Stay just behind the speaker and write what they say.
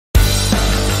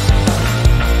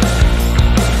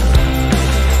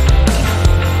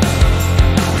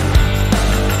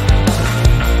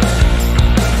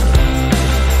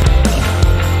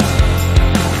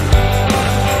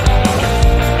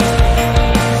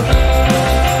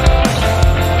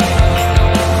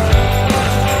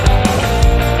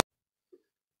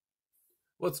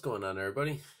What's going on,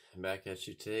 everybody? I'm back at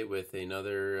you today with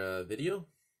another video,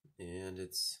 and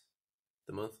it's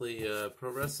the monthly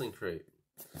pro wrestling crate.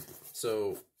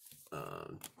 So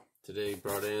today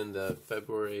brought in the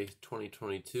February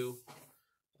 2022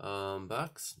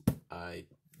 box. I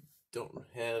don't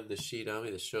have the sheet on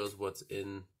me that shows what's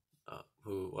in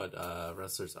what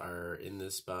wrestlers are in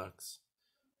this box,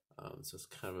 so it's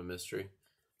kind of a mystery.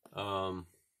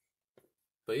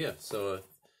 But yeah, so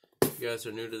if you guys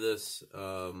are new to this,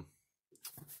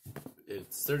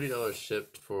 it's $30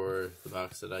 shipped for the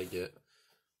box that I get.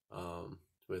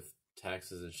 With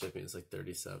taxes and shipping, it's like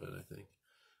 $37, I think.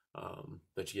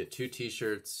 But you get 2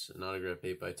 t-shirts, an autographed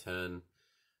 8x10,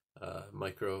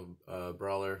 micro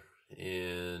brawler,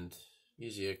 and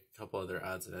usually a couple other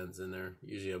odds and ends in there.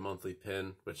 Usually a monthly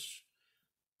pin, which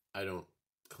I don't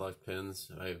collect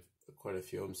pins. I have quite a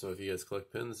few of them, so if you guys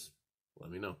collect pins, let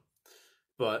me know.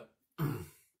 But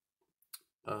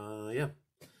yeah,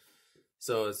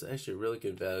 so it's actually a really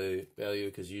good value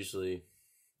because usually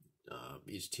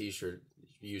each t-shirt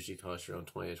usually costs around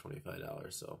 $20 to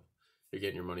 $25, so you're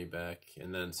getting your money back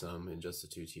and then some in just the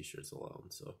 2 t-shirts alone.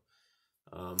 So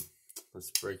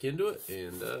let's break into it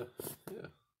and yeah,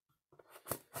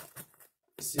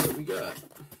 see what we got.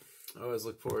 I always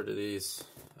look forward to these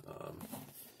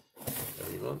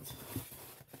every month.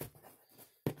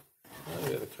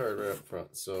 We have a card right up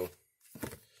front, so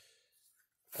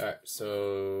alright,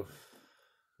 so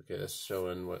okay, that's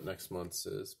showing what next month's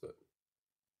is, but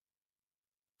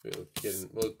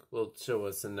we'll show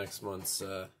what's in next month's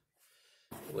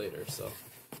later. So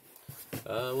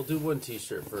we'll do one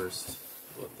t-shirt first.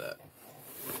 What that?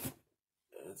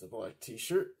 It's a black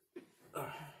t-shirt.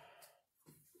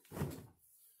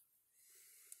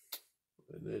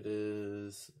 And it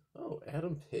is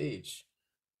Adam Page.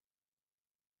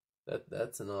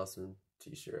 That's an awesome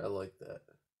t-shirt. I like that.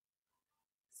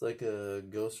 It's like a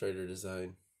Ghost Rider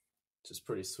design, which is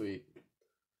pretty sweet.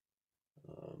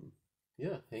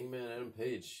 Yeah, Hangman Adam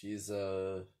Page. He's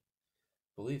I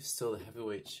believe still the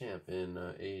heavyweight champ in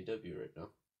AEW right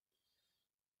now.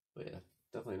 But yeah,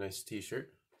 definitely a nice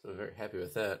t-shirt. So very happy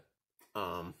with that.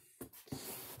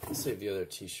 Let's save the other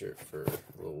t-shirt for a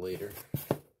little later.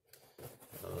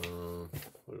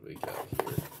 What do we got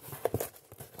here?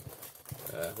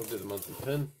 We'll do the monthly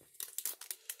pin.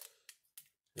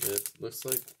 It looks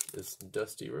like it's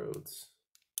Dusty Rhodes.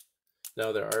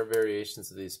 Now there are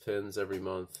variations of these pins every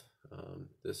month.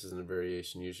 This isn't a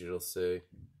variation. Usually it'll say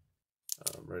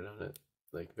right on it,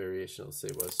 like variation, it'll say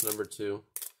what's number 2.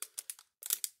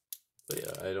 But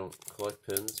yeah, I don't collect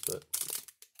pins, but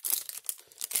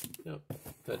you know,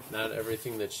 but not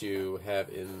everything that you have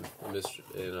in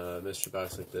a mystery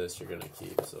box like this you're gonna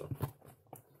keep. So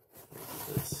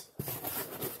this.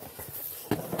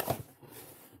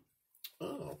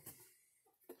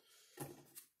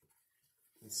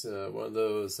 It's one of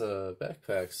those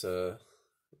backpacks,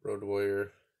 Road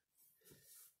Warrior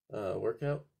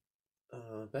workout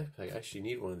backpack. I actually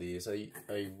need one of these. I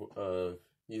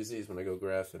use these when I go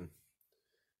graphing.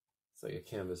 It's like a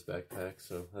canvas backpack,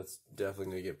 so that's definitely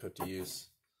going to get put to use.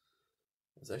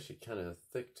 It's actually kind of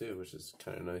thick too, which is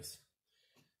kind of nice.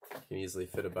 You can easily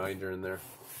fit a binder in there.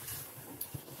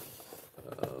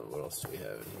 What else do we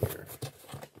have in here?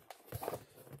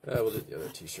 We'll do the other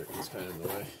t-shirt. It's kind of in the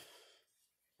way.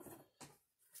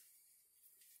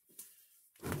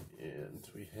 And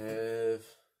we have,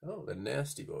 the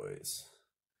Nasty Boys.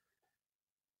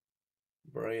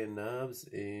 Brian Knobbs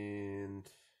and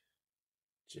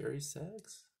Jerry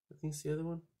Sags, I think's the other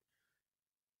one.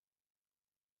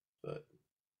 But,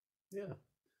 yeah.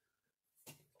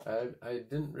 I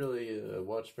didn't really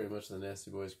watch very much of the Nasty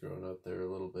Boys growing up. They were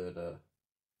a little bit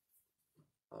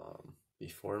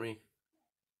before me.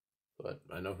 But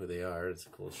I know who they are. It's a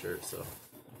cool shirt, so.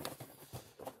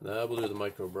 Now we'll do the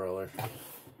Micro Brawler.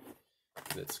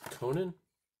 And it's Conan.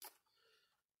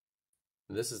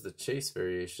 And this is the Chase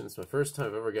variation. It's my first time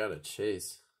I've ever got a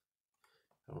Chase.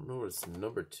 I don't know what it's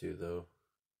number 2 though.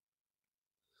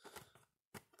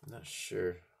 I'm not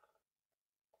sure.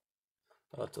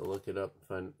 I'll have to look it up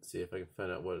and see if I can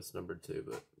find out what it's number 2,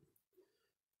 but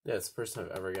yeah, it's the first time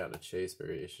I've ever gotten a Chase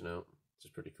variation out, which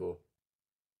is pretty cool.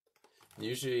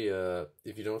 Usually,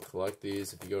 if you don't collect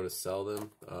these, if you go to sell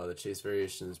them, the Chase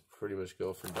variations pretty much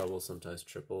go for double, sometimes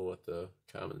triple what the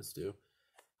commons do.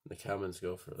 And the commons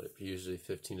go for like usually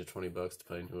 15 to 20 bucks,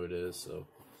 depending who it is. So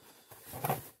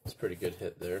it's a pretty good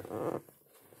hit there.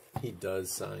 He does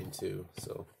sign too,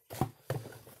 so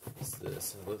what's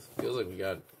this? It feels like we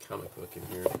got a comic book in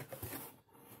here,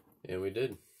 and we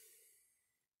did.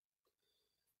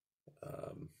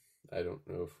 I don't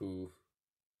know who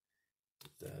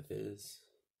that is.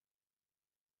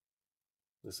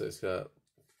 Looks like it's got.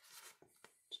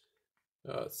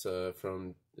 Oh,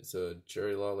 it's a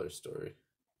Jerry Lawler story.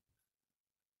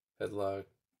 Headlock,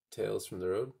 Tales from the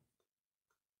Road.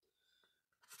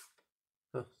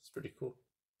 Huh, it's pretty cool.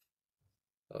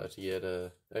 I'll have to get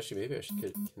actually maybe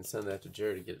can send that to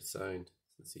Jerry to get it signed,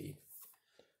 since he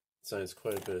signs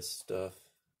quite a bit of stuff.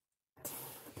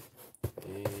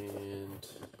 And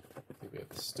I think we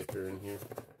have a sticker in here.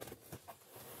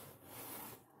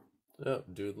 Oh,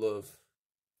 Dude Love.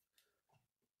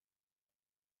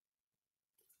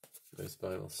 Nice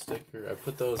vinyl sticker. I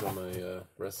put those on my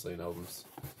wrestling albums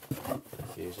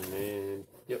occasion, and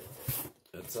yep,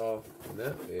 that's all in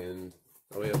that. And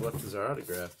all we have left is our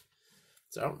autograph.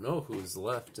 So I don't know who's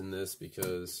left in this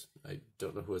because I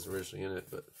don't know who was originally in it,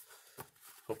 but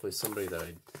hopefully somebody that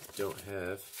I don't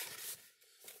have.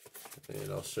 And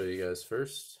I'll show you guys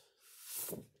first.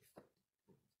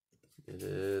 It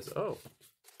is, oh,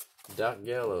 Doc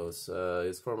Gallows.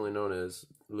 Is formerly known as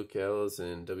Luke Gallows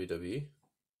in WWE.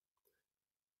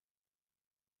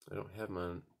 I don't have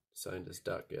mine signed as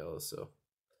Doc Gallows, so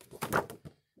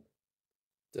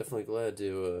definitely glad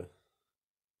to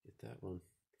get that one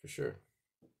for sure.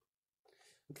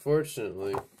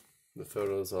 Unfortunately, the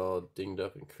photo's all dinged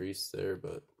up and creased there,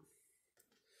 but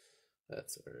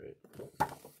that's alright.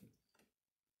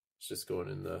 It's just going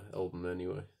in the album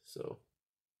anyway, so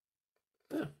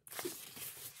yeah.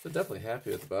 So definitely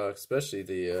happy with the box, especially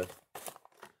the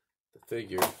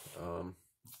figure.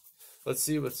 Let's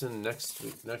see what's in next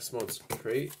month's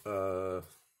crate.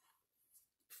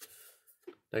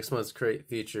 Next month's crate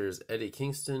features Eddie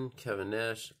Kingston, Kevin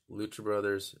Nash, Lucha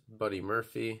Brothers, Buddy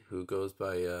Murphy, who goes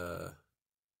by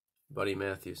Buddy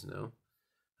Matthews now,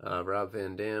 Rob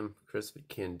Van Dam, Chris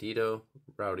Candido,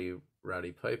 Rowdy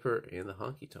Piper, and the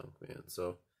Honky Tonk Man.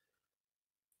 So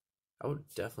I would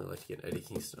definitely like to get an Eddie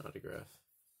Kingston autograph.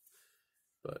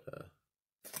 But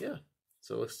yeah,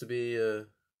 so it looks to be a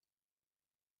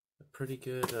pretty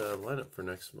good lineup for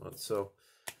next month. So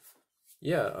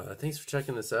yeah, thanks for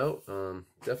checking this out.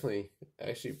 Definitely,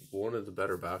 actually one of the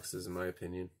better boxes in my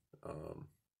opinion.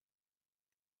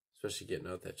 Especially getting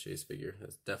out that Chase figure.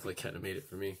 That's definitely kind of made it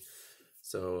for me.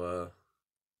 So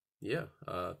yeah,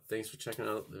 thanks for checking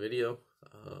out the video.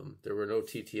 There were no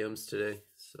TTMs today,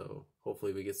 so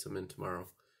hopefully we get some in tomorrow.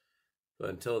 But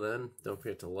until then, don't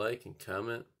forget to like and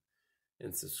comment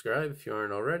and subscribe if you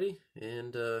aren't already.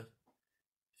 And if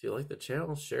you like the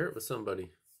channel, share it with somebody.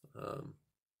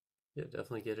 Yeah,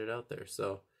 definitely get it out there.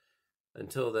 So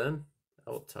until then,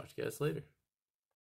 I will talk to you guys later.